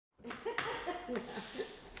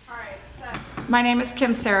My name is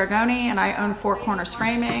Kim Saragoni, and I own Four Corners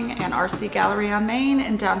Framing and RC Gallery on Main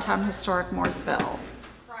in downtown historic Mooresville.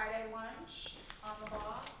 Friday lunch on the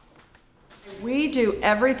boss. We do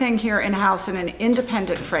everything here in-house in an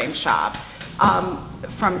independent frame shop.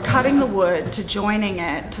 From cutting the wood to joining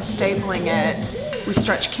it to stapling it. We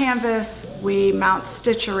stretch canvas, we mount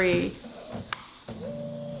stitchery.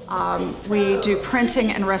 We do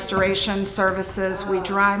printing and restoration services, we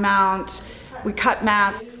dry mount, we cut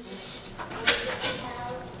mats.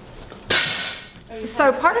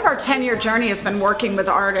 So part of our 10-year journey has been working with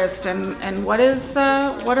artists and what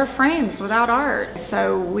are frames without art?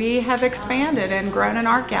 So we have expanded and grown an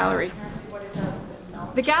art gallery.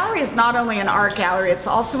 The gallery is not only an art gallery, it's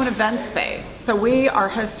also an event space. So we are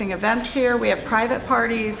hosting events here, we have private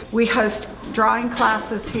parties, we host drawing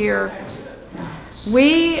classes here.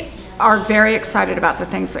 We are very excited about the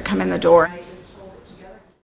things that come in the door.